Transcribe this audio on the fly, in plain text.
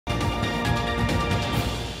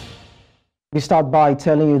We start by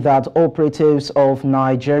telling you that operatives of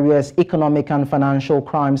Nigeria's Economic and Financial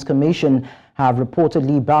Crimes Commission have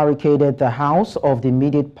reportedly barricaded the house of the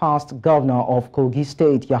immediate past governor of Kogi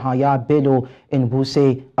State, Yahaya Bello, in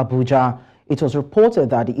Wuse, Abuja. It was reported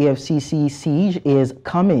that the EFCC siege is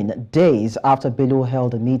coming days after Bello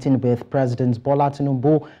held a meeting with President Bola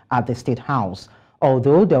Tinubu at the State House.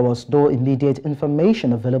 Although there was no immediate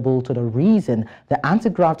information available to the reason the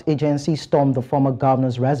anti-graft agency stormed the former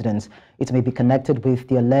governor's residence, it may be connected with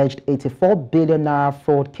the alleged 84 billion naira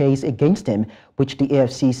fraud case against him, which the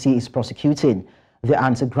EFCC is prosecuting. The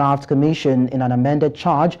Anti-Graft Commission, in an amended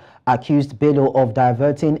charge, accused Bello of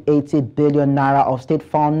diverting 80 billion naira of state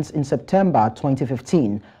funds in September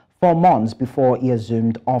 2015, 4 months before he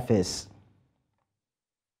assumed office.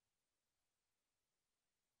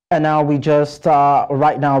 And now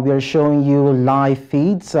right now we are showing you live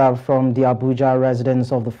feeds from the Abuja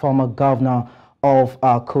residence of the former governor of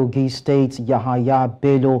Kogi State, Yahaya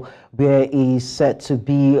Bello, where he is said to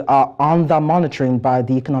be under monitoring by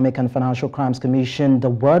the Economic and Financial Crimes Commission. The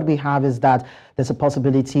word we have is that there's a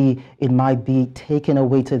possibility it might be taken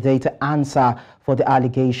away today to answer for the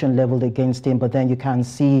allegation leveled against him. But then you can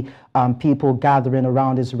see people gathering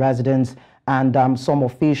around his residence, and some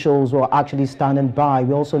officials were actually standing by.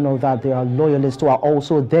 We also know that there are loyalists who are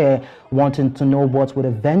also there wanting to know what would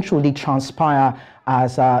eventually transpire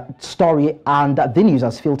as a story, and the news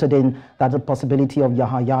has filtered in that the possibility of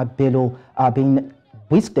Yahaya Bello being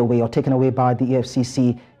whisked away or taken away by the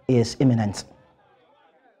EFCC is imminent.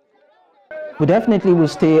 We definitely will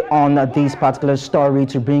stay on this particular story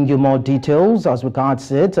to bring you more details as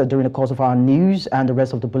regards it during the course of our news and the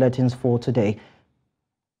rest of the bulletins for today.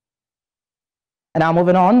 And now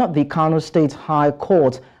moving on, the Kano State High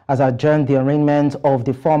Court has adjourned the arraignment of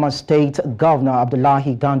the former state governor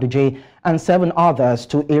Abdullahi Ganduje and 7 others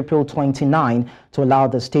to April 29 to allow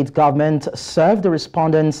the state government serve the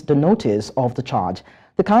respondents the notice of the charge.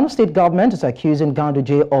 The Kano state government is accusing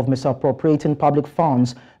Ganduje of misappropriating public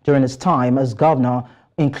funds during his time as governor,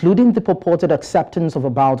 including the purported acceptance of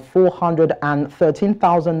about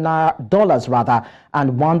 $413,000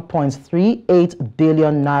 and 1.38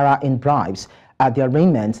 billion naira in bribes. At the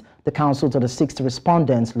arraignment, the counsel to the 60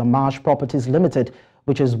 respondents, Lamarche Properties Limited,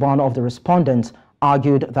 which is one of the respondents,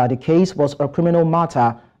 argued that the case was a criminal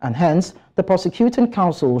matter and hence the prosecuting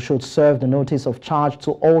counsel should serve the notice of charge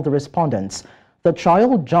to all the respondents. The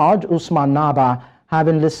trial judge, Usman Naba,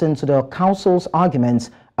 having listened to the counsel's arguments,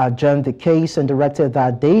 adjourned the case and directed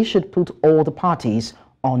that they should put all the parties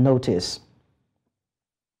on notice.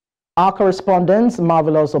 Our correspondent,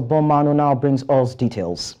 Marvelous Obomanu, now brings us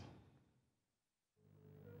details.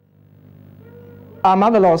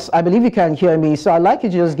 Marvelous, I believe you can hear me, so I'd like you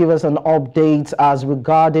to just give us an update as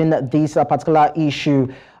regarding this particular issue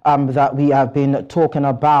that we have been talking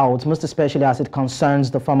about, most especially as it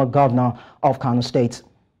concerns the former governor of Kano State.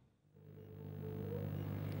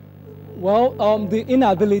 Well, the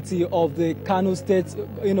inability of the Kano State,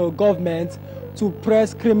 government to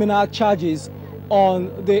press criminal charges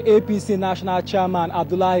on the APC national chairman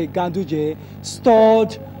Abdullahi Ganduje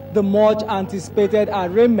stalled the much anticipated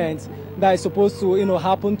arraignment that is supposed to,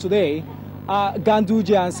 happen today.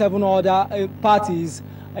 Ganduje and 7 other parties,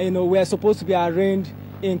 were supposed to be arraigned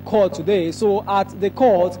in court today. So at the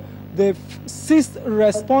court, the 6th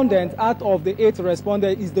respondent out of the 8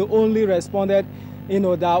 respondents is the only respondent,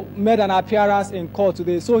 that made an appearance in court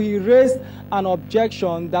today. So he raised an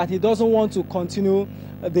objection that he doesn't want to continue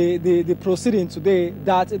the proceeding today,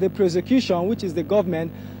 that the prosecution, which is the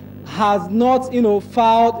government, has not,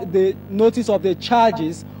 filed the notice of the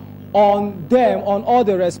charges on them, on all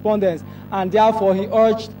the respondents, and therefore he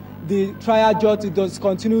urged the trial judge to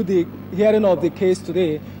discontinue the hearing of the case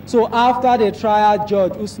today. So after the trial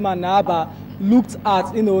judge, Usman Naba, looked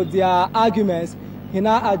at, their arguments, he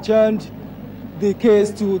now adjourned the case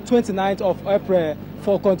to 29th of April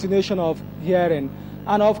for continuation of hearing.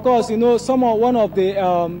 And of course, one of the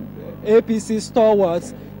APC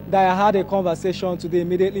stalwarts that I had a conversation today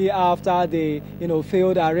immediately after the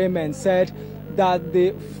failed arraignment said that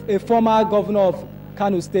a former governor of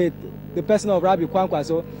Kano State, the person of Rabi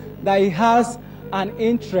Kwankwaso, that he has an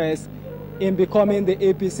interest in becoming the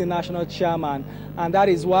APC national chairman, and that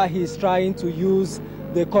is why he's trying to use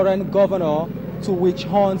the current governor to witch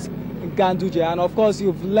hunt Ganduje. And of course,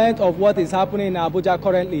 you've learned of what is happening in Abuja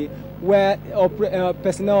currently, where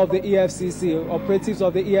personnel of the EFCC, operatives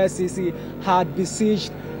of the EFCC, had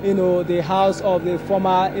besieged, the house of the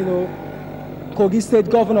former, Kogi State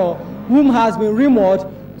governor, whom has been rumored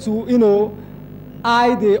to,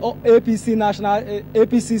 eye the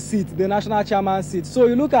APC seat, the national chairman seat. So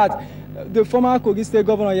you look at the former Kogi State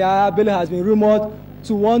governor, Yahaya Bello, has been rumored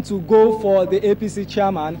to want to go for the APC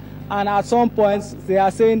chairman. And at some points, they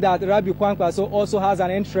are saying that Rabiu Kwankwaso also has an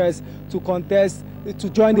interest to contest, to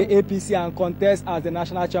join the APC and contest as the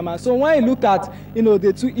national chairman. So when you look at,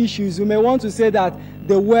 the two issues, you may want to say that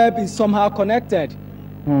the web is somehow connected.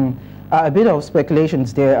 A bit of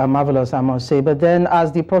speculations there, marvelous, I must say. But then,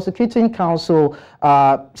 as the prosecuting counsel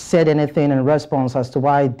said anything in response as to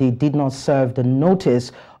why they did not serve the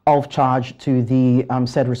notice of charge to the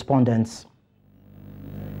said respondents?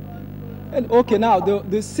 And okay, now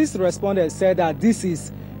the sixth respondent said that this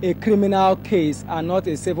is a criminal case and not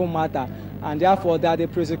a civil matter, and therefore that the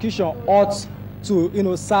prosecution ought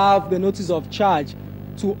to, serve the notice of charge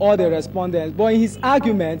to all the respondents. But in his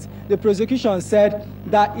argument, the prosecution said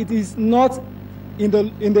that it is not in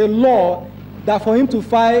the law that for him to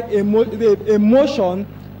file a motion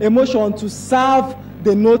to serve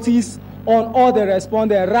the notice on all the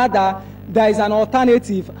respondents. Rather, there is an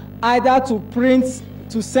alternative, either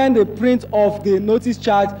to send a print of the notice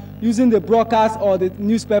charge using the broadcast or the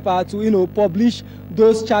newspaper to publish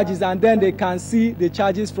those charges, and then they can see the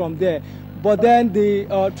charges from there. But then the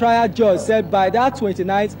trial judge said by that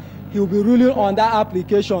 29th he will be ruling on that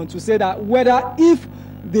application to say that whether, if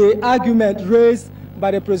the argument raised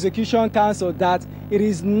by the prosecution counsel that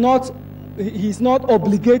he's not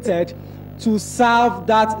obligated to serve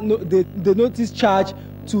that the notice charge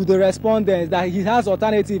to the respondents, that he has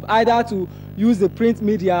alternative, either to use the print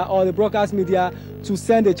media or the broadcast media to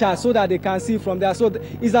send a charge so that they can see from there. So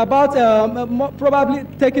it's about probably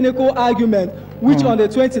technical argument, which on the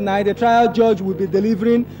 29th the trial judge will be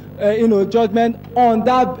delivering judgment on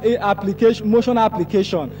that motion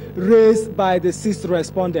application raised by the sixth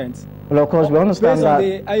respondent. Well, of course, we understand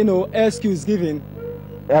based on the excuse given.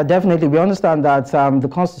 Definitely, we understand that the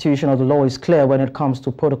constitution or the law is clear when it comes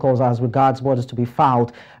to protocols as regards what is to be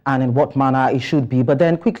filed and in what manner it should be. But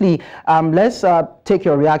then quickly, let's take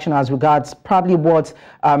your reaction as regards probably what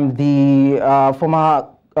the former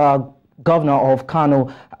governor of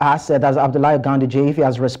Kano has said, as Abdullahi Ganduje, if he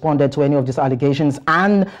has responded to any of these allegations,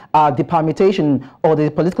 and the permutation or the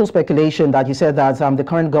political speculation that he said that the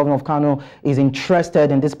current governor of Kano is interested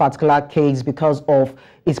in this particular case because of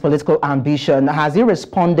its political ambition. Has he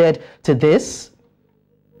responded to this?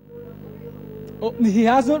 Oh, he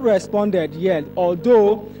hasn't responded yet,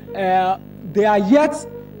 although they are yet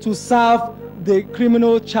to serve the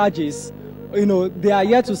criminal charges. They are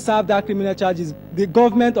yet to serve that criminal charges. The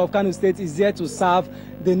government of Kano State is yet to serve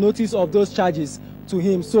the notice of those charges to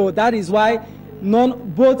him. So that is why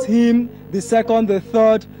both him, the second, the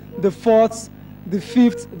third, the fourth, the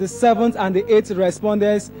fifth, the seventh, and the eighth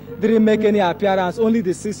respondents didn't make any appearance, only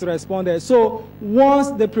the sixth responded. So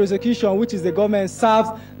once the prosecution, which is the government, serves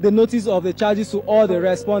the notice of the charges to all the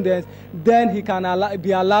respondents, then he can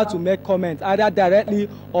be allowed to make comments, either directly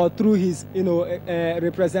or through his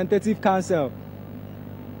representative counsel.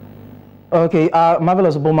 Okay,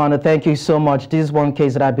 marvelous, Bomana, thank you so much. This is one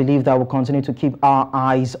case that I believe that we'll continue to keep our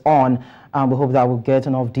eyes on, and we hope that we'll get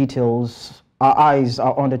enough details. Our eyes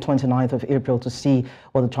are on the 29th of April to see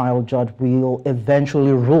what the trial judge will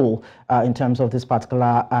eventually rule in terms of this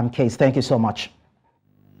particular case. Thank you so much.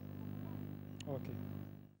 Okay.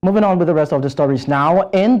 Moving on with the rest of the stories now.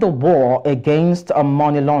 In the war against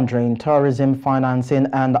money laundering, terrorism, financing,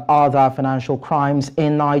 and other financial crimes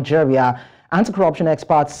in Nigeria, anti-corruption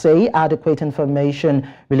experts say adequate information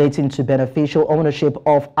relating to beneficial ownership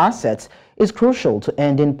of assets is crucial to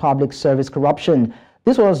ending public service corruption.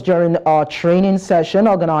 This was during a training session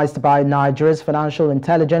organized by Nigeria's Financial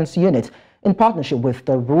Intelligence Unit in partnership with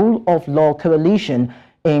the Rule of Law Coalition,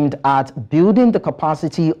 aimed at building the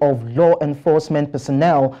capacity of law enforcement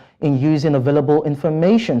personnel in using available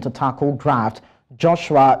information to tackle graft.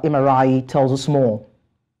 Joshua Imarai tells us more.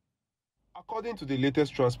 According to the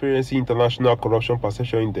latest Transparency International Corruption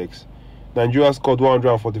Perception Index, Nigeria scored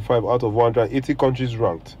 145 out of 180 countries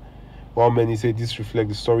ranked. While many say this reflects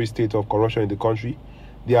the sorry state of corruption in the country,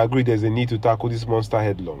 they agree there's a need to tackle this monster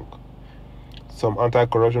headlong. Some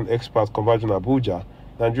anti-corruption experts converge on Abuja,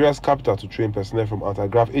 Nigeria's capital, to train personnel from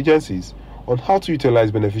anti-graft agencies on how to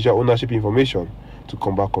utilize beneficial ownership information to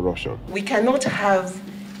combat corruption. We cannot have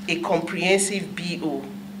a comprehensive BO.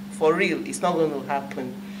 For real, it's not going to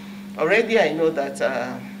happen. Already I know that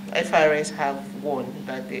FRS have one,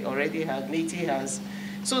 that they already have, NITI has.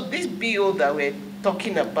 So this BO that we're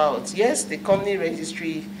talking about, yes, the company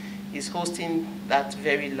registry is hosting that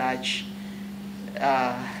very large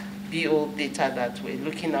BO data that we're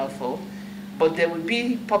looking out for, but there will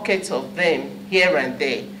be pockets of them here and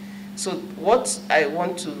there. So what I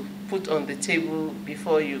want to put on the table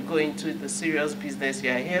before you go into the serious business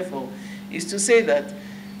you are here for is to say that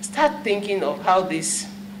start thinking of how these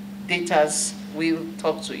data will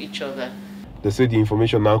talk to each other. They say the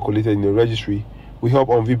information now collated in the registry will help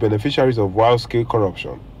unveil beneficiaries of wild-scale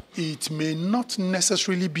corruption. It may not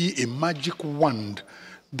necessarily be a magic wand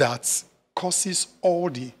that causes all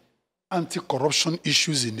the anti-corruption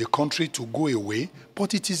issues in the country to go away,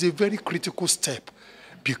 but it is a very critical step,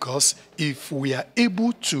 because if we are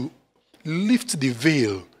able to lift the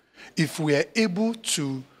veil, if we are able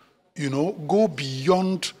to, go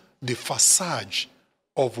beyond the facade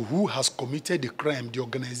of who has committed the crime, the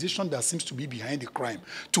organization that seems to be behind the crime,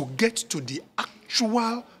 to get to the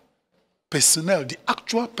actual personnel, the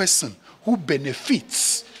actual person who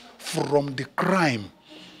benefits from the crime,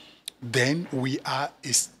 then we are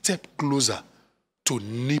a step closer to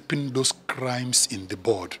nipping those crimes in the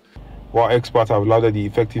bud. While experts have lauded the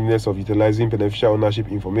effectiveness of utilizing beneficial ownership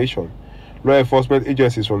information, law enforcement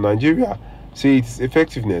agencies from Nigeria say its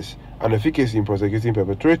effectiveness and efficacy in prosecuting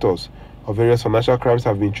perpetrators of various financial crimes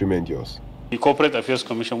have been tremendous. The Corporate Affairs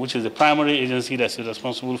Commission, which is the primary agency that is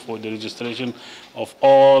responsible for the registration of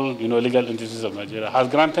all legal entities of Nigeria, has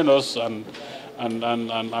granted us an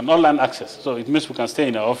online access. So it means we can stay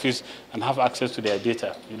in our office and have access to their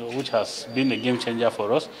data, which has been a game changer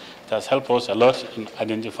for us. It has helped us a lot in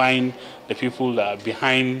identifying the people that are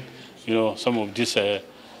behind some of this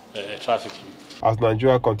trafficking. As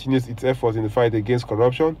Nigeria continues its efforts in the fight against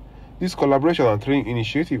corruption, this collaboration and training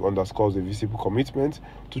initiative underscores a visible commitment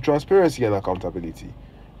to transparency and accountability.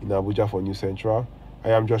 In Abuja for News Central, I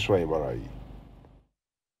am Joshua Imarai.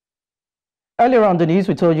 Earlier on the news,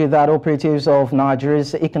 we told you that operatives of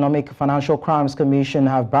Nigeria's Economic Financial Crimes Commission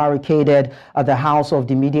have barricaded at the house of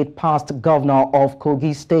the immediate past governor of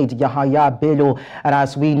Kogi State, Yahaya Bello. And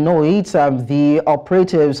as we know it, the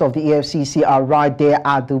operatives of the EFCC are right there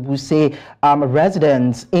at the Wuse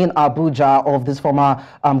residence in Abuja of this former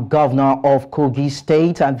governor of Kogi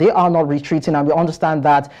State. And they are not retreating. And we understand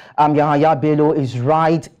that Yahaya Bello is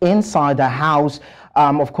right inside the house.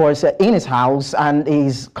 Of course, in his house, and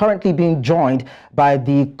is currently being joined by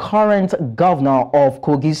the current governor of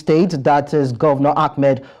Kogi State, that is Governor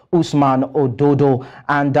Ahmed Usman Ododo.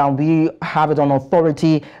 And we have it on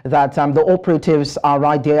authority that the operatives are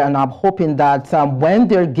right there, and I'm hoping that when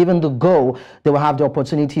they're given the go, they will have the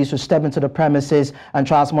opportunities to step into the premises and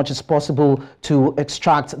try as much as possible to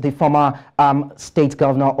extract the former state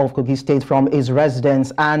governor of Kogi State from his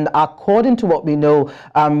residence. And according to what we know,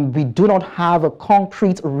 we do not have a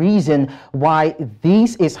concrete reason why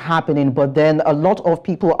this is happening, but then a lot of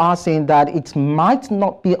people are saying that it might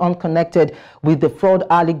not be unconnected with the fraud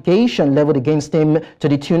allegation leveled against him to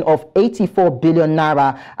the tune of 84 billion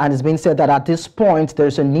naira. And it's been said that at this point,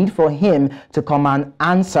 there's a need for him to come and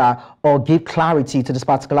answer or give clarity to this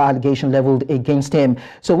particular allegation leveled against him.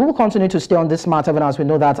 So we will continue to stay on this matter, even as we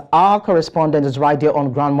know that our correspondent is right there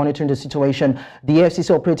on ground monitoring the situation. The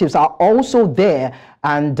FCC operatives are also there.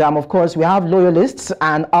 And of course, we have loyalists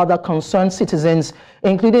and other concerned citizens,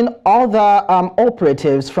 including other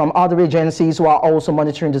operatives from other agencies who are also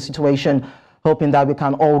monitoring the situation, hoping that we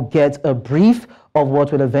can all get a brief of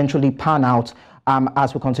what will eventually pan out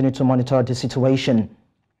as we continue to monitor the situation.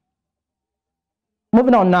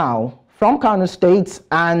 Moving on now, from Kano State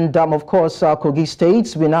and, of course, Kogi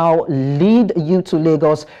State, we now lead you to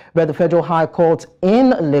Lagos, where the Federal High Court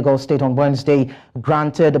in Lagos State on Wednesday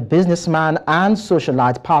granted businessman and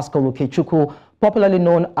socialite Pascal Okechukwu, popularly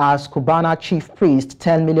known as Cubana Chief Priest,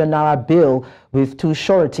 10 million naira bail with 2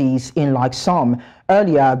 sureties in like sum.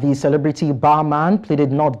 Earlier, the celebrity barman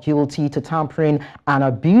pleaded not guilty to tampering and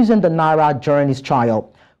abusing the naira during his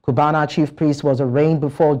trial. Cubana Chief Priest was arraigned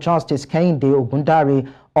before Justice Kehinde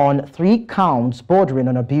Ogundare on 3 counts bordering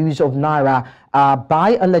on abuse of naira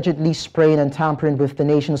by allegedly spraying and tampering with the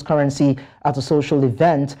nation's currency at a social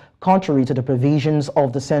event, contrary to the provisions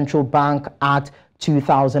of the Central Bank Act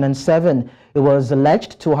 2007. It was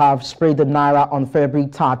alleged to have sprayed the naira on February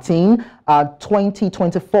 13,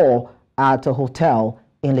 2024 at a hotel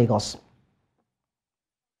in Lagos.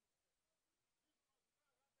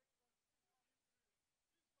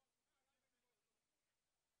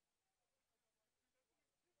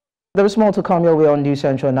 There is more to come your way on News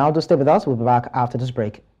Central now. Do stay with us. We'll be back after this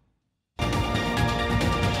break.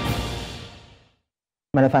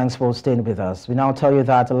 Many thanks for staying with us. We now tell you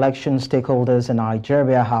that election stakeholders in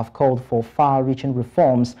Nigeria have called for far-reaching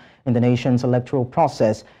reforms in the nation's electoral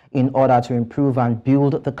process in order to improve and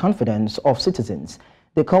build the confidence of citizens.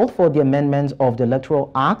 They called for the amendment of the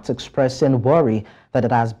Electoral Act, expressing worry that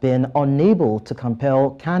it has been unable to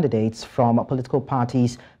compel candidates from political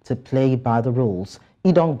parties to play by the rules.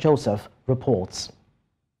 Idong Joseph reports.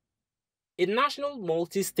 A national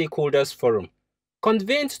multi-stakeholders forum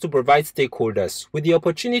convened to provide stakeholders with the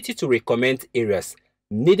opportunity to recommend areas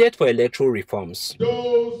needed for electoral reforms.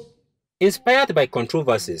 Inspired by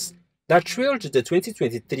controversies that trailed the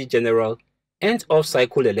 2023 general and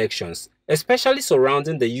off-cycle elections, especially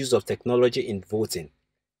surrounding the use of technology in voting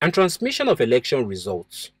and transmission of election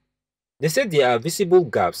results, they said there are visible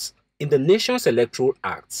gaps in the nation's Electoral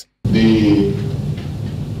Act. The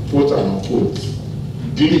quote-unquote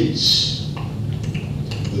glitch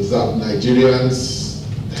that Nigerians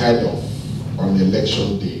heard of on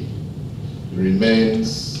election day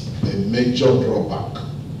remains a major drawback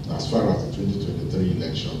as far as the 2023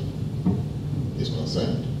 election is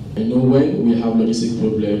concerned. I know when we have logistic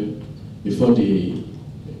problem before the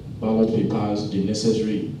ballot papers, the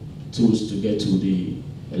necessary tools to get to the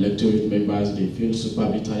electorate members, they feel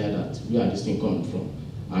superbly tired that where this thing coming from,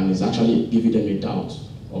 and it's actually giving them a doubt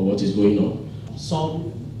of what is going on.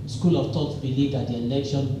 Some school of thought believe that the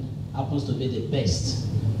election happens to be the best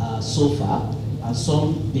so far, and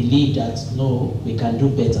some believe that no, we can do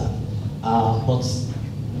better. But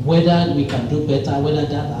whether we can do better, whether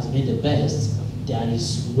that has been the best, there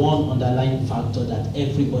is one underlying factor that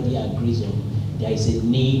everybody agrees on. There is a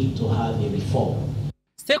need to have a reform.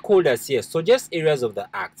 Stakeholders here suggest areas of the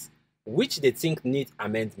Act which they think need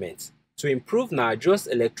amendments to improve Nigeria's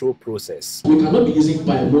electoral process. We cannot be using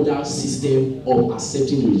bimodal system of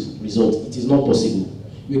accepting the result. It is not possible.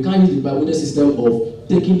 We can't use the bimodal system of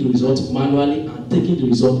taking the result manually and taking the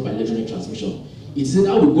result by electronic transmission. It's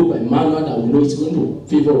either we go by manual that we know it's going to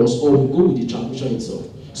favor us, or we go with the transmission itself.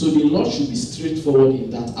 So the law should be straightforward in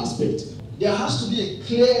that aspect. There has to be a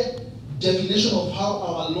clear definition of how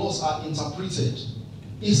our laws are interpreted.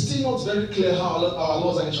 It's still not very clear how our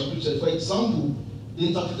laws are interpreted. For example, the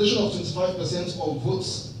interpretation of 25% of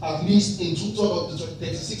votes, at least in 2/3 of the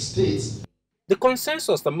 36 states. The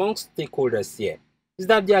consensus amongst stakeholders here is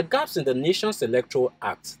that there are gaps in the nation's Electoral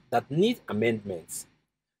Act that need amendments.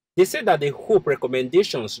 They say that they hope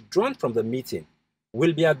recommendations drawn from the meeting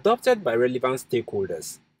will be adopted by relevant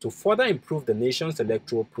stakeholders to further improve the nation's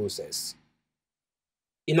electoral process.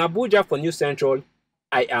 In Abuja for News Central,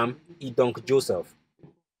 I am Idonk Joseph.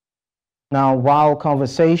 Now, while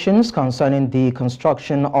conversations concerning the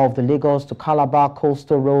construction of the Lagos to Calabar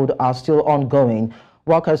Coastal Road are still ongoing,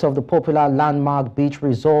 workers of the popular landmark beach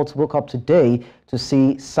resort woke up today to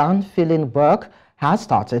see sand filling work has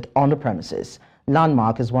started on the premises.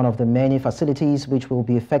 Landmark is one of the many facilities which will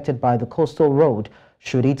be affected by the coastal road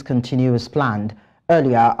should it continue as planned.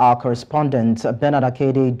 Earlier, our correspondent Bernard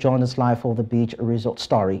Akede joined us live for the beach resort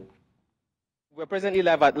story. We're presently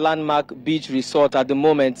live at Landmark Beach Resort at the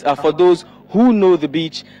moment. For those who know the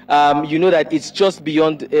beach, you know that it's just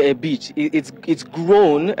beyond a beach. It's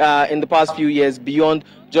grown in the past few years beyond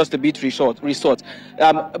just a beach resort.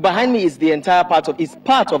 Behind me is the entire part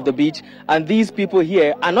of the beach, and these people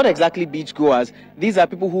here are not exactly beach goers. These are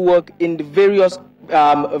people who work in the various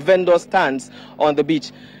vendor stands on the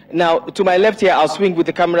beach. Now, to my left here, I'll swing with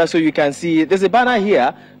the camera so you can see. There's a banner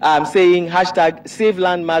here saying hashtag Save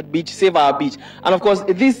Landmark Beach, Save Our Beach. And of course,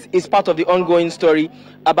 this is part of the ongoing story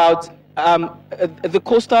about the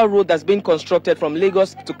coastal road that's been constructed from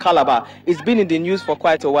Lagos to Calabar. It's been in the news for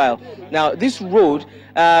quite a while. Now, this road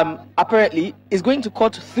apparently is going to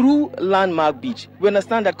cut through Landmark Beach. We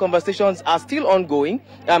understand that conversations are still ongoing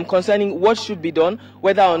concerning what should be done,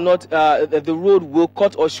 whether or not the road will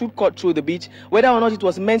cut or should cut through the beach, whether or not it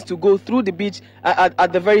was meant to go through the beach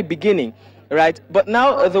at the very beginning. Right? But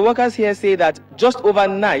now the workers here say that just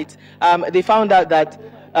overnight they found out that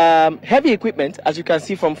heavy equipment, as you can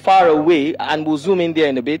see from far away, and we'll zoom in there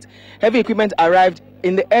in a bit, heavy equipment arrived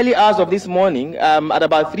in the early hours of this morning at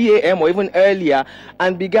about 3 a.m. or even earlier,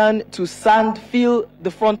 and began to sand fill the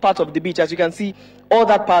front part of the beach. As you can see, all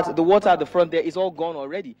that part, the water at the front there, is all gone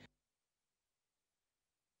already.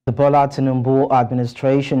 The Bola Tinubu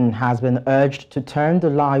administration has been urged to turn the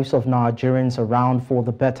lives of Nigerians around for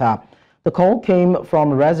the better. The call came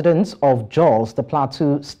from residents of Jos, the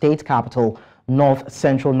Plateau state capital,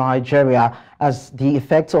 north-central Nigeria, as the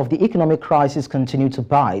effects of the economic crisis continue to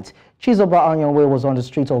bite. Chizoba Anyanwe was on the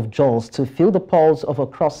street of Jos to feel the pulse of a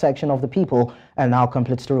cross-section of the people and now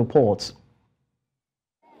completes the report.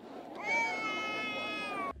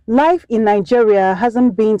 Life in Nigeria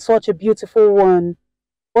hasn't been such a beautiful one,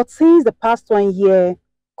 but since the past 1 year,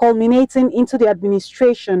 culminating into the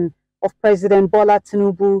administration of President Bola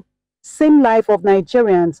Tinubu, same life of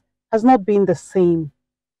Nigerians has not been the same.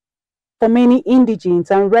 For many indigents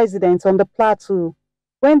and residents on the plateau,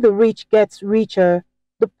 when the rich gets richer,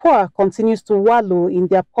 the poor continues to wallow in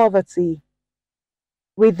their poverty.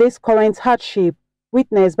 With this current hardship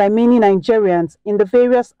witnessed by many Nigerians in the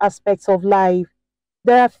various aspects of life,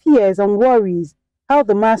 there are fears and worries how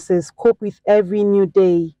the masses cope with every new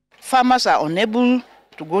day. Farmers are unable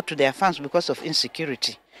to go to their farms because of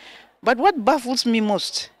insecurity. But what baffles me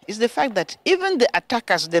most is the fact that even the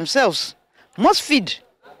attackers themselves must feed.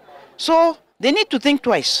 So they need to think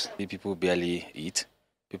twice. People barely eat.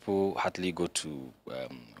 People hardly go to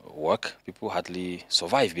work. People hardly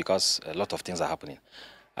survive because a lot of things are happening.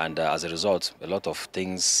 And as a result, a lot of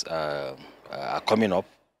things are coming up,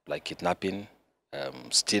 like kidnapping,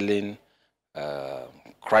 stealing,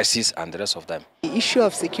 crisis, and the rest of them. The issue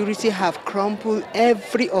of security have crumpled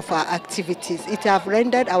every of our activities. It have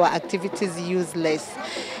rendered our activities useless.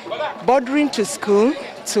 Bordering to school,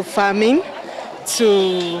 to farming,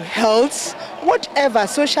 to health, whatever,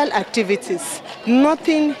 social activities,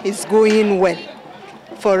 nothing is going well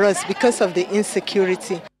for us because of the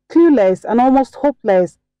insecurity. Clueless and almost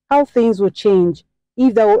hopeless how things will change,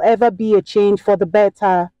 if there will ever be a change for the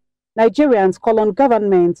better. Nigerians call on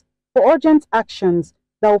government for urgent actions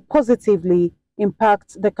that will positively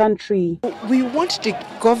impact the country. We want the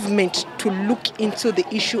government to look into the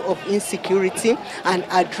issue of insecurity and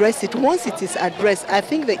address it. Once it is addressed, I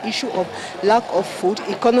think the issue of lack of food,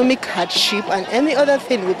 economic hardship, and any other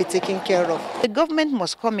thing will be taken care of. The government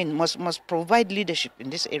must come in, must provide leadership in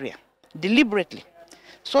this area, deliberately,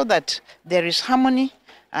 so that there is harmony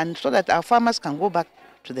and so that our farmers can go back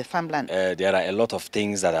to the farmland. There are a lot of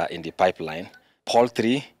things that are in the pipeline.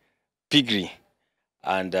 Poultry, piggery,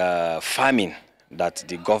 and farming that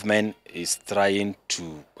the government is trying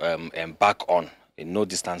to embark on in no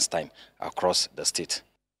distance time across the state.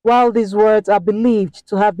 While these words are believed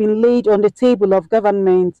to have been laid on the table of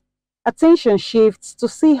government, attention shifts to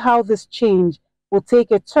see how this change will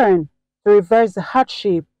take a turn to reverse the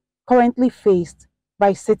hardship currently faced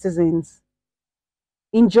by citizens.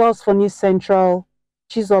 In Jos for News Central,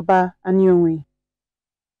 Chizoba Anyonwe.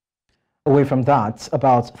 Away from that,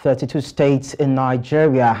 about 32 states in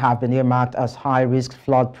Nigeria have been earmarked as high-risk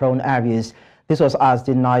flood-prone areas. This was as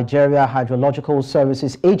the Nigeria Hydrological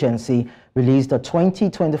Services Agency released the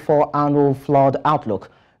 2024 Annual Flood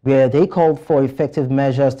Outlook, where they called for effective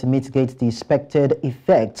measures to mitigate the expected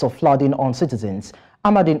effects of flooding on citizens.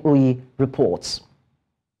 Amadin Uyi reports.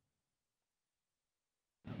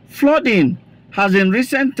 Flooding has in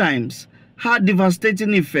recent times had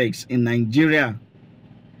devastating effects in Nigeria.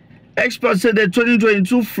 Experts say the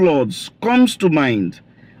 2022 floods comes to mind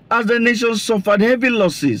as the nation suffered heavy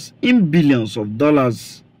losses in billions of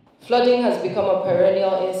dollars. Flooding has become a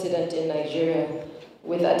perennial incident in Nigeria,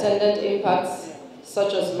 with attendant impacts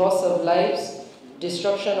such as loss of lives,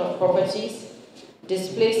 destruction of properties,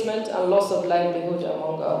 displacement and loss of livelihood,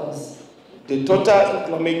 among others. The total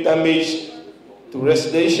economic damage to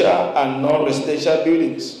residential and non-residential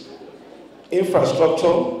buildings,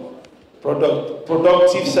 infrastructure,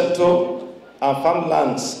 productive sector, and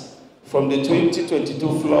farmlands from the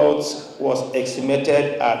 2022 floods was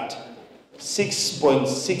estimated at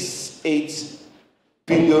 $6.68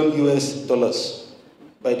 billion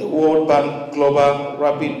by the World Bank Global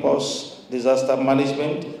Rapid Pause Disaster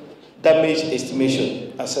Management Damage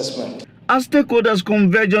Estimation Assessment. As stakeholders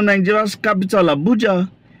converge on Nigeria's capital, Abuja,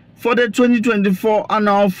 for the 2024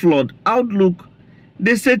 annual flood outlook,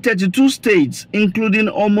 they say 32 states, including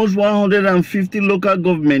almost 150 local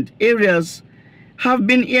government areas, have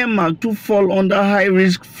been earmarked to fall under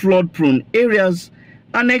high-risk flood-prone areas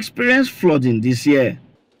and experience flooding this year.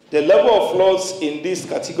 The level of floods in this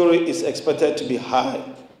category is expected to be high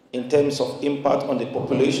in terms of impact on the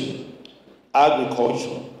population,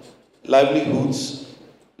 agriculture, livelihoods,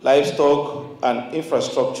 livestock, and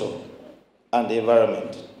infrastructure, and the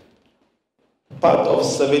environment. Part of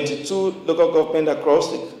 72 local governments across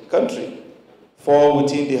the country fall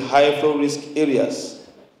within the high flow risk areas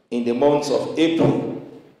in the months of April,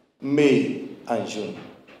 May, and June,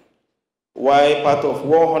 while part of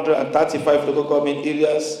 135 local government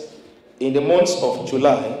areas in the months of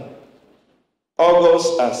July,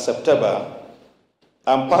 August, and September,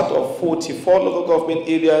 and part of 44 local government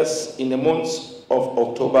areas in the months of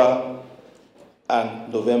October and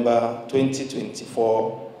November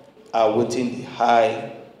 2024 are within the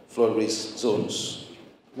high flood risk zones.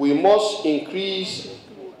 We must increase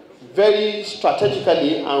very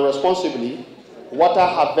strategically and responsibly water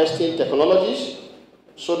harvesting technologies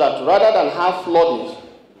so that rather than have flooding,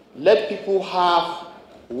 let people have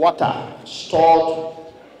water stored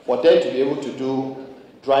for them to be able to do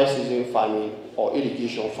dry season farming or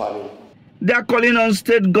irrigation farming. They are calling on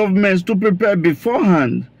state governments to prepare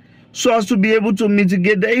beforehand so as to be able to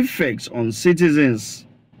mitigate the effects on citizens.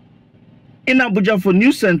 In Abuja for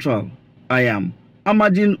News Central, I am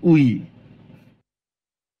Amadin Uyi.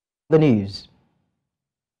 The news.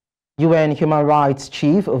 UN Human Rights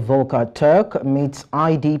Chief Volker Turk meets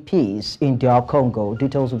IDPs in DR Congo.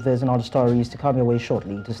 Details of this and other stories to come your way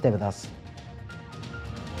shortly. To stay with us.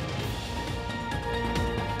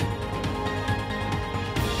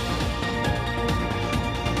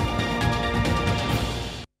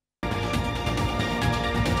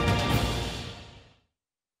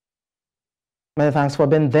 Many thanks for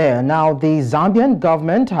being there. Now, the Zambian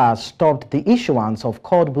government has stopped the issuance of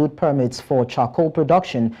cordwood permits for charcoal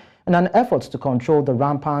production in an effort to control the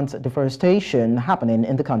rampant deforestation happening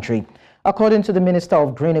in the country. According to the Minister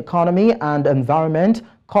of Green Economy and Environment,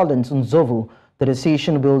 Collins Nzovu, the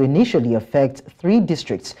decision will initially affect 3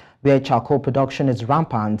 districts where charcoal production is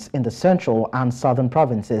rampant in the central and southern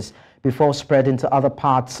provinces before spreading to other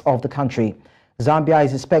parts of the country. Zambia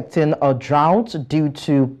is expecting a drought due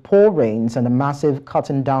to poor rains and a massive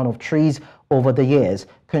cutting down of trees over the years,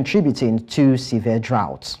 contributing to severe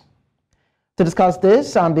droughts. To discuss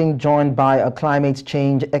this, I'm being joined by a climate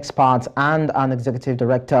change expert and an executive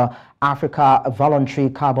director, Africa Voluntary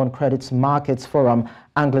Carbon Credits Markets Forum,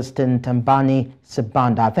 Angliston Tambani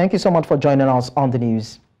Sibanda. Thank you so much for joining us on the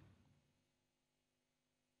news.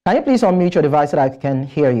 Can you please unmute your device so that I can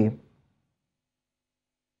hear you?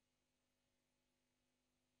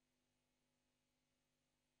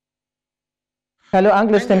 Hello,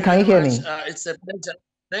 Angliston, can you hear me? It's a pleasure.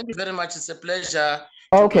 Thank you very much. It's a pleasure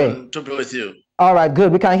to be with you. All right,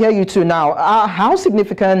 good. We can hear you too now. How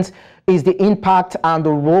significant is the impact and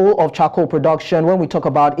the role of charcoal production when we talk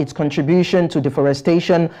about its contribution to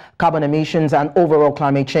deforestation, carbon emissions, and overall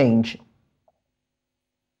climate change?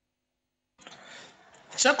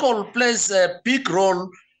 Charcoal plays a big role,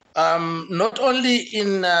 not only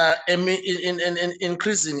in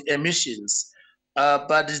increasing emissions,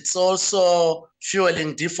 but it's also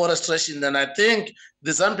fueling deforestation. And I think the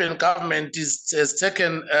Zambian government has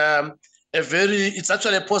taken it's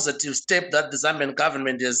actually a positive step that the Zambian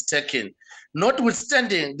government has taken,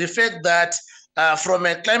 notwithstanding the fact that from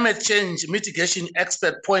a climate change mitigation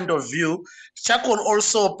expert point of view, charcoal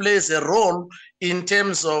also plays a role in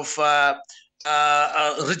terms of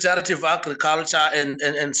regenerative agriculture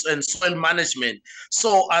and soil management.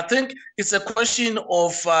 So I think it's a question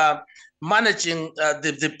of managing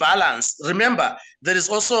the balance. Remember, there is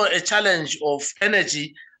also a challenge of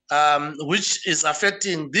energy, which is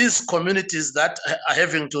affecting these communities that are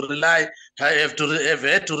having to rely, have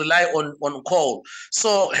had to rely on coal.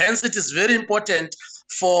 So hence it is very important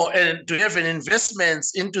for to have an investment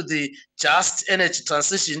into the just energy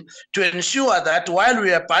transition to ensure that while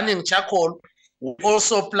we are burning charcoal, we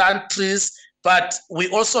also plant trees, but we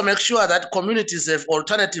also make sure that communities have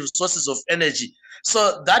alternative sources of energy.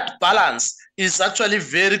 So that balance is actually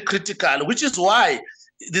very critical, which is why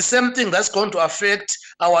the same thing that's going to affect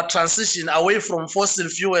our transition away from fossil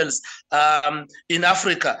fuels in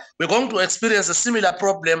Africa. We're going to experience a similar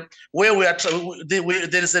problem where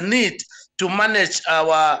there is a need to manage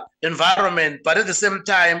our environment, but at the same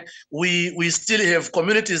time, we still have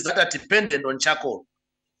communities that are dependent on charcoal.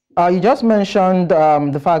 You just mentioned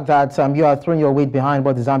the fact that you are throwing your weight behind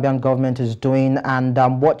what the Zambian government is doing and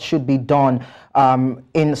what should be done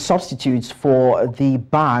in substitutes for the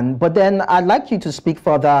ban. But then I'd like you to speak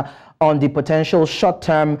further on the potential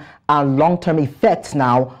short-term and long-term effects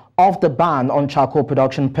now of the ban on charcoal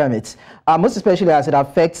production permits, most especially as it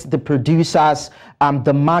affects the producers,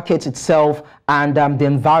 the market itself, and the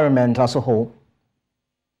environment as a whole.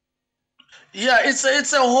 Yeah, it's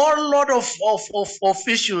a whole lot of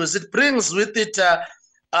issues. It brings with it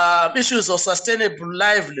issues of sustainable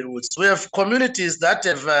livelihoods. We have communities that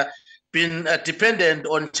have been dependent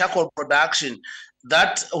on charcoal production,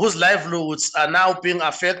 whose livelihoods are now being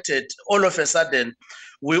affected all of a sudden.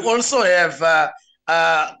 We also have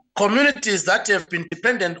communities that have been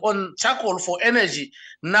dependent on charcoal for energy,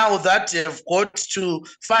 now that have got to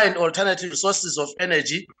find alternative sources of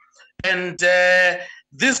energy. And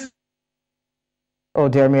this... Oh,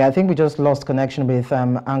 dear me, I think we just lost connection with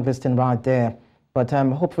Angliston right there. But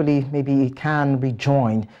hopefully, maybe he can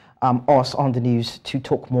rejoin us on the news to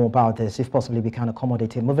talk more about this, if possibly we can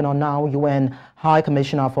accommodate him. Moving on now, UN High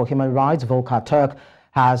Commissioner for Human Rights, Volker Turk,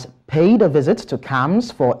 has paid a visit to camps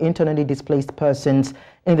for internally displaced persons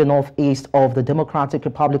in the northeast of the Democratic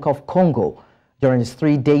Republic of Congo. During his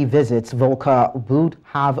 3-day visit, Volker would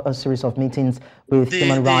have a series of meetings with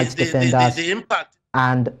human rights defenders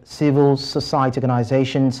and civil society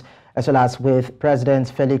organizations, as well as with President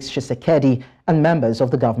Felix Tshisekedi and members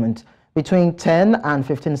of the government. Between 10 and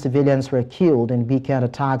 15 civilians were killed in weekend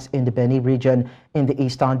attacks in the Beni region in the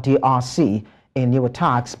eastern DRC. in new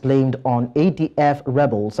attacks blamed on ADF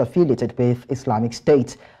rebels affiliated with Islamic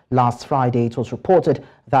State. Last Friday, it was reported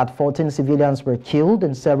that 14 civilians were killed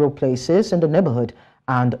in several places in the neighborhood,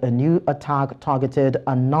 and a new attack targeted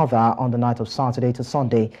another on the night of Saturday to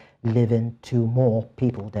Sunday, leaving 2 more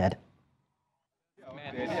people dead.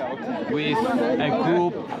 With a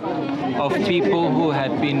group of people who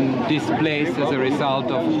had been displaced as a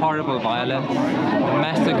result of horrible violence.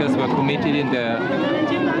 Massacres were committed in their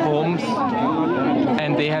homes,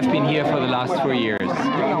 and they have been here for the last 4 years.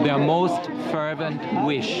 Their most fervent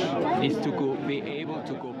wish is to be able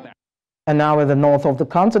to go back. And now in the north of the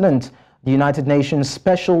continent, the United Nations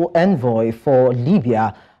Special Envoy for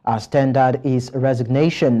Libya has tendered his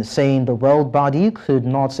resignation, saying the world body could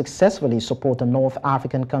not successfully support the North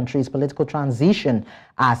African country's political transition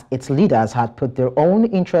as its leaders had put their own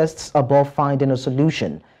interests above finding a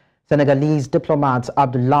solution. Senegalese diplomat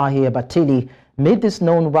Abdoulaye Bathily made this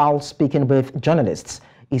known while speaking with journalists.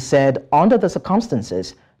 He said, under the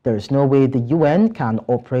circumstances, there is no way the UN can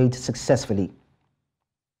operate successfully.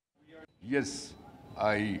 Yes,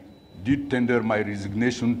 I did tender my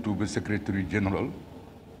resignation to the Secretary General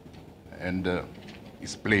and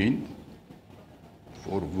explained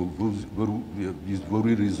for these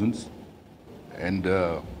very reasons. And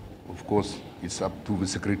of course, it's up to the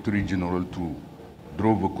Secretary General to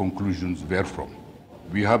draw the conclusions therefrom.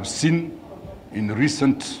 We have seen in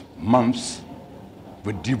recent months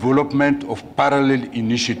the development of parallel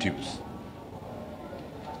initiatives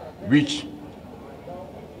which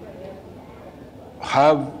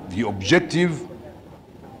have the objective,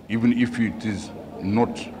 even if it is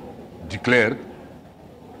not declared,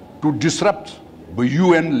 to disrupt the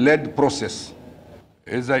UN-led process.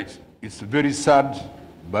 It's very sad,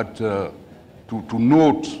 but to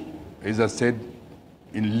note, as I said,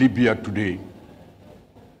 in Libya today,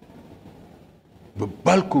 the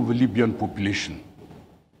bulk of the Libyan population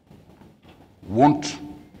want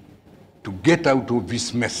to get out of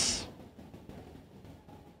this mess.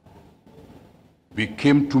 They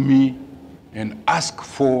came to me and asked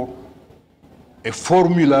for a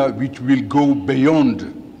formula which will go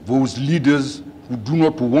beyond those leaders who do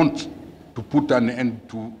not want to put an end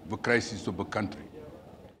to the crisis of the country.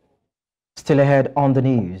 Still ahead on the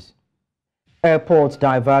news. Airport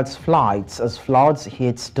diverts flights as floods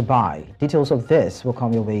hits Dubai. Details of this will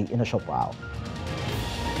come your way in a short while.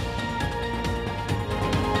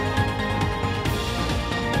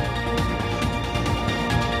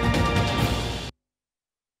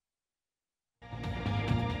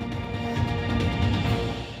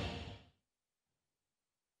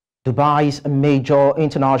 Dubai's major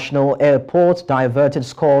international airport diverted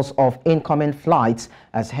scores of incoming flights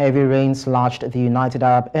as heavy rains lashed the United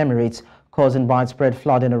Arab Emirates, causing widespread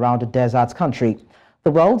flooding around the desert country.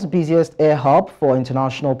 The world's busiest air hub for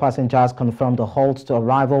international passengers confirmed a halt to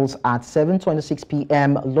arrivals at 7:26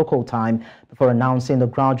 p.m. local time before announcing the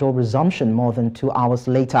gradual resumption more than 2 hours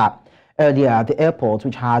later. Earlier, the airport,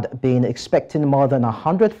 which had been expecting more than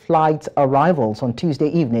 100 flight arrivals on Tuesday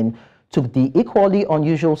evening, took the equally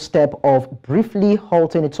unusual step of briefly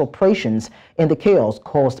halting its operations in the chaos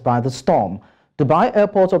caused by the storm. Dubai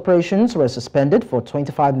airport operations were suspended for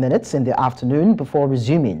 25 minutes in the afternoon before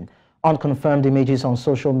resuming. Unconfirmed images on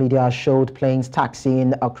social media showed planes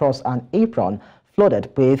taxiing across an apron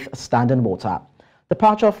flooded with standing water.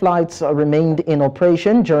 Departure flights remained in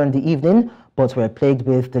operation during the evening, but were plagued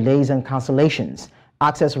with delays and cancellations.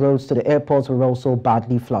 Access roads to the airport were also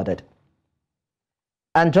badly flooded.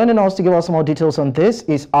 And joining us to give us more details on this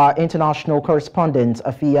is our international correspondent,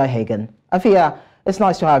 Afia Hagen. Afia, it's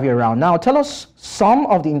nice to have you around. Now, tell us some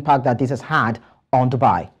of the impact that this has had on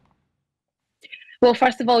Dubai. Well,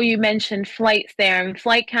 first of all, you mentioned flights there, and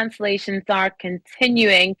flight cancellations are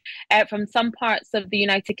continuing from some parts of the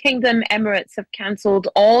United Kingdom. Emirates have cancelled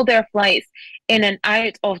all their flights in and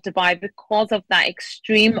out of Dubai because of that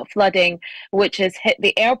extreme flooding which has hit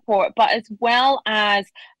the airport, but as well as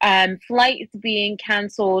flights being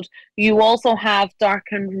cancelled, you also have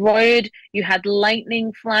darkened road, you had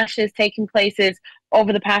lightning flashes taking places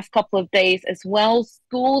over the past couple of days as well.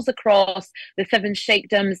 Schools across the 7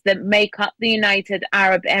 sheikdoms that make up the United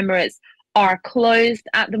Arab Emirates are closed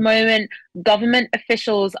at the moment. Government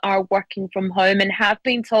officials are working from home and have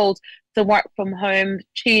been told to work from home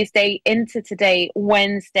Tuesday into today,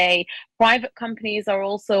 Wednesday. Private companies are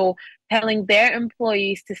also telling their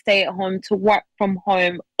employees to stay at home, to work from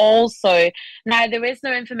home also. Now, there is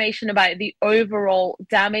no information about the overall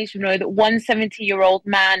damage. We know that one 70-year-old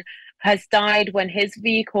man has died when his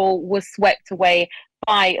vehicle was swept away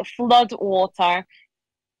by flood water.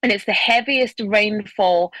 And it's the heaviest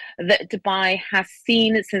rainfall that Dubai has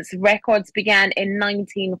seen since records began in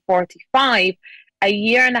 1945. A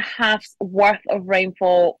year and a half's worth of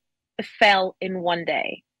rainfall fell in one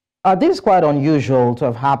day. This is quite unusual to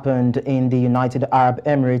have happened in the United Arab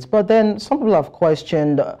Emirates, but then some people have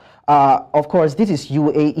questioned, of course, this is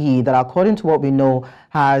UAE that, according to what we know,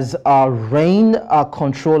 has rain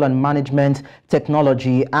control and management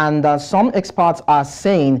technology, and some experts are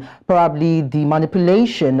saying probably the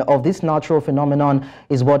manipulation of this natural phenomenon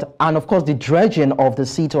is what, and of course the dredging of the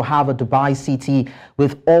sea to have a Dubai city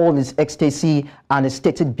with all its ecstasy and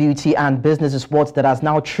aesthetic beauty and business is what that has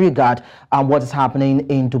now triggered what is happening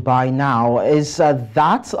in Dubai now. Is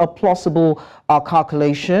that a plausible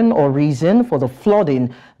calculation or reason for the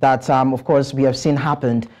flooding that, of course, we have seen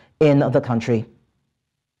happened in the country?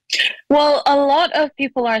 Well, a lot of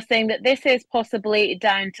people are saying that this is possibly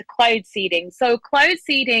down to cloud seeding. So cloud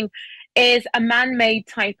seeding is a man-made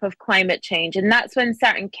type of climate change, and that's when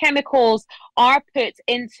certain chemicals are put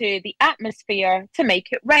into the atmosphere to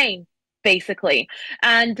make it rain, basically.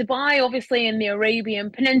 And Dubai, obviously in the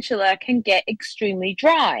Arabian Peninsula, can get extremely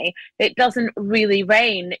dry. It doesn't really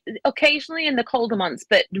rain, occasionally in the colder months,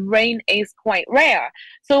 but rain is quite rare.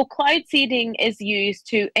 So cloud seeding is used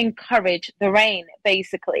to encourage the rain,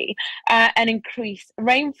 basically, and increase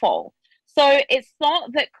rainfall. So it's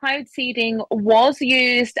thought that cloud seeding was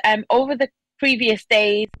used over the previous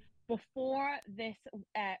days before this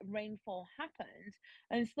rainfall happened,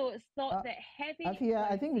 and so it's thought that heavy Afia,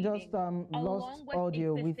 I think we just lost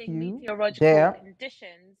audio with you meteorological there.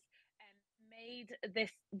 conditions made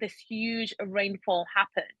this huge rainfall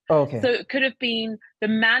happen. Okay. So it could have been the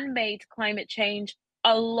man-made climate change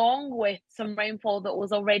along with some rainfall that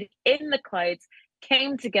was already in the clouds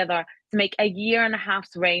came together to make a year and a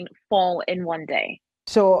half's rain fall in one day.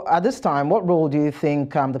 So at this time, what role do you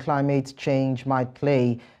think the climate change might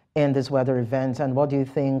play in this weather event, and what do you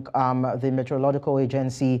think the meteorological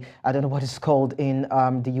agency, I don't know what it's called in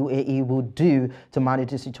the UAE, would do to manage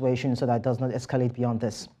the situation so that it does not escalate beyond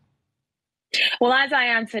this? Well, as I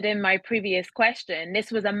answered in my previous question,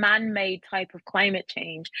 this was a man-made type of climate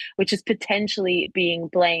change, which is potentially being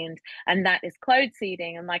blamed, and that is cloud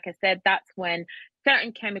seeding. And like I said, that's when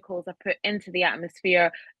certain chemicals are put into the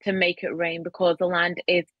atmosphere to make it rain because the land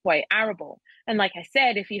is quite arable. And like I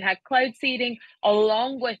said, if you had cloud seeding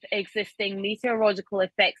along with existing meteorological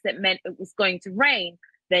effects that meant it was going to rain,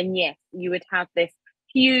 then yes, you would have this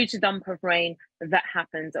huge dump of rain that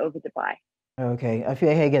happens over Dubai. Okay,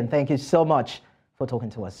 Afia Hagen, thank you so much for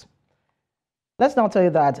talking to us. Let's now tell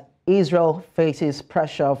you that Israel faces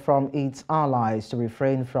pressure from its allies to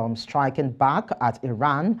refrain from striking back at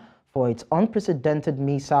Iran for its unprecedented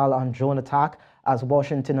missile and drone attack as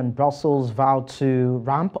Washington and Brussels vow to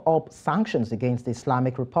ramp up sanctions against the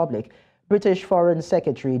Islamic Republic. British Foreign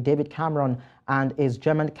Secretary David Cameron and his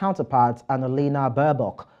German counterpart Annalena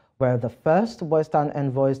Baerbock were the first Western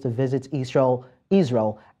envoys to visit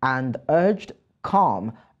Israel and urged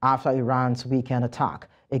calm after Iran's weekend attack,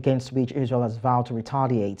 against which Israel has vowed to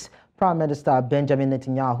retaliate. Prime Minister Benjamin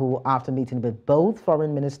Netanyahu, after meeting with both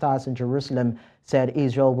foreign ministers in Jerusalem, said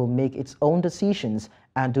Israel will make its own decisions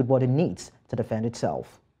and do what it needs to defend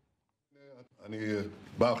itself. אני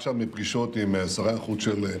בא עכשיו מפגישות עם שרי החוץ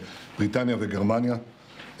של בריטניה וגרמניה.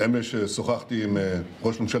 אמש שוחחתי עם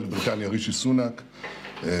ראש ממשלת בריטניה רישי סונאק.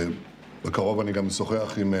 בקרוב אני גם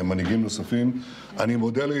משוחח עם מנהיגים נוספים. אני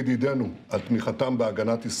מודה לידידינו על תמיכתם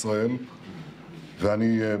בהגנת ישראל,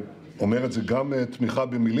 ואני אומר את זה גם תמיכה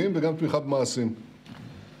במילים וגם תמיכה במעשים.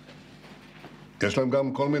 יש להם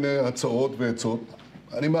גם כל מיני הצעות ועצות,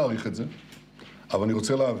 אני מעריך את זה, אבל אני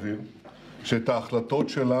רוצה להבהיר שאת ההחלטות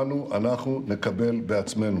שלנו אנחנו נקבל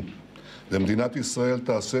בעצמנו. ומדינת ישראל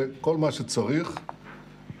תעשה כל מה שצריך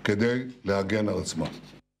כדי להגן על עצמה.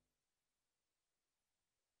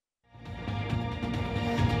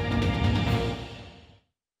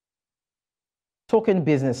 Talking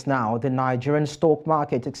business now, the Nigerian stock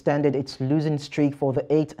market extended its losing streak for the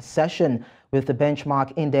 8th session, with the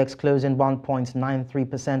benchmark index closing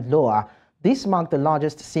 1.93% lower. This marked the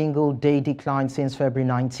largest single-day decline since February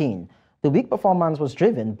 19. The weak performance was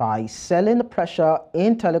driven by selling pressure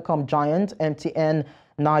in telecom giant MTN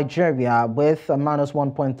Nigeria with minus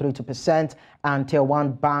 1.32% and Tier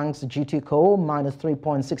 1 banks GTCO minus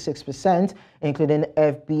 3.66%, including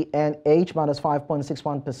FBNH minus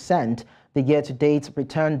 5.61%. The year-to-date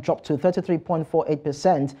return dropped to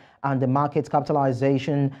 33.48% and the market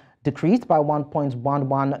capitalization decreased by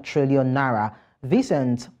 1.11 trillion naira.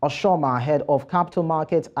 Vincent Oshoma, head of capital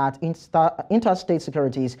markets at Interstate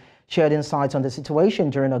Securities, shared insights on the situation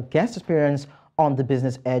during a guest appearance on the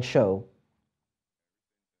Business Edge show.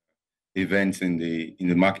 events in the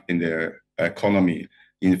market, in the economy,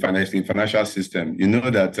 in the financial system. You know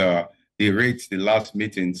that the last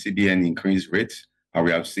meeting, CBN increased rates, and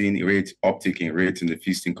we have seen uptick in rates in the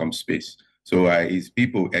fixed income space. So it's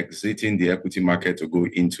people exiting the equity market to go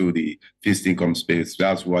into the fixed income space.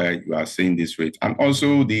 That's why you are seeing this rate. And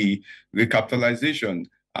also the recapitalization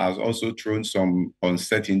has also thrown some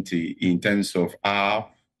uncertainty in terms of how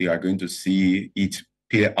they are going to see it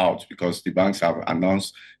pay out, because the banks have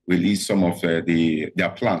released some of their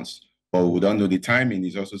plans, but we don't know the timing.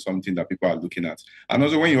 Is also something that people are looking at. And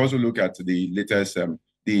also when you also look at the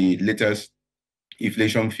latest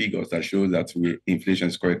inflation figures that show that inflation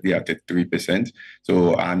is currently at 3%.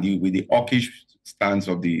 So, and with the hawkish stance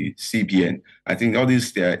of the CBN, I think all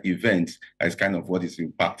these events is kind of what is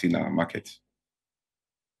impacting our market.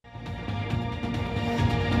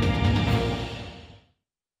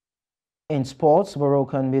 In sports,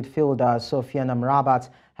 Moroccan midfielder Sofiane Amrabat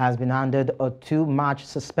has been handed a 2-match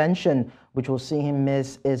suspension, which will see him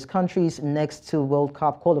miss his country's next 2 World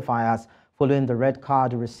Cup qualifiers following the red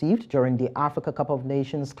card received during the Africa Cup of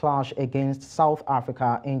Nations clash against South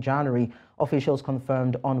Africa in January. Officials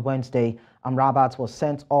confirmed on Wednesday. Amrabat was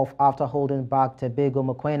sent off after holding back Tebego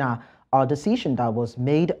Mokoena, a decision that was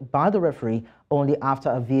made by the referee only after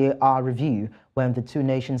a VAR review when the 2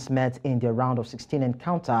 nations met in their round of 16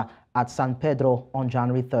 encounter at San Pedro on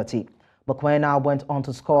January 30. Mokoena went on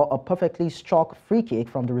to score a perfectly struck free kick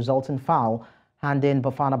from the resulting foul, handing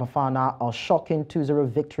Bafana a shocking 2-0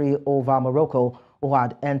 victory over Morocco, who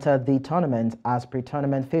had entered the tournament as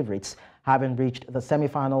pre-tournament favourites, having reached the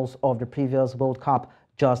semi-finals of the previous World Cup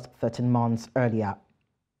just 13 months earlier.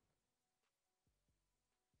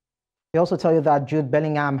 We also tell you that Jude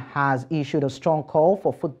Bellingham has issued a strong call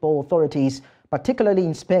for football authorities, particularly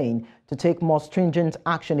in Spain, to take more stringent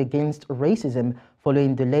action against racism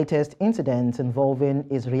following the latest incident involving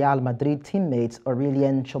his Real Madrid teammate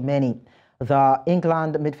Aurelien Tchouameni. The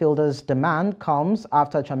England midfielder's demand comes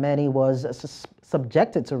after Tchouameni was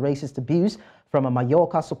subjected to racist abuse from a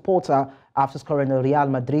Mallorca supporter after scoring a Real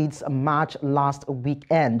Madrid's match last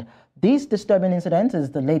weekend. This disturbing incident is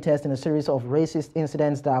the latest in a series of racist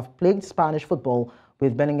incidents that have plagued Spanish football,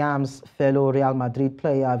 with Bellingham's fellow Real Madrid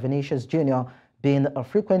player Vinicius Jr. being a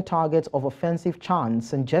frequent target of offensive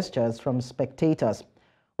chants and gestures from spectators.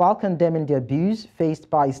 While condemning the abuse faced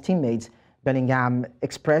by his teammates, Bellingham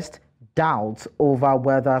expressed doubts over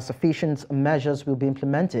whether sufficient measures will be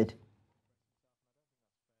implemented.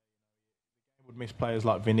 Would miss players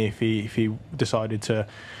like Vinny if he decided to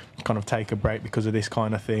kind of take a break because of this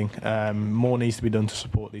kind of thing. More needs to be done to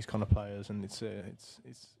support these kind of players, and it's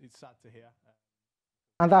sad to hear.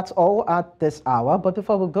 And that's all at this hour. But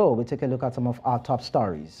before we go, we take a look at some of our top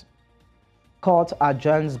stories. Court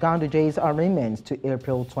adjourns Ganduje's arraignment to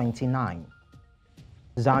April 29.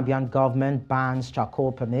 Zambian government bans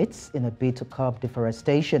charcoal permits in a bid to curb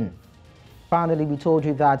deforestation. Finally, we told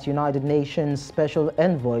you that United Nations Special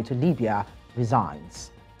Envoy to Libya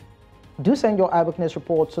resigns. Do send your eyewitness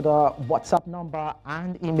report to the WhatsApp number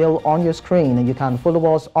and email on your screen, and you can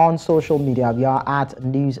follow us on social media. We are at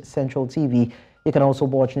News Central TV. You can also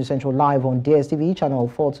watch News Central live on DSTV channel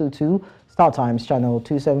 422, StarTimes channel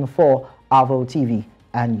 274, Avo TV,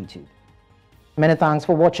 and YouTube. Many thanks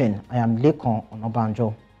for watching. I am Lekan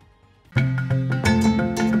Onabanjo.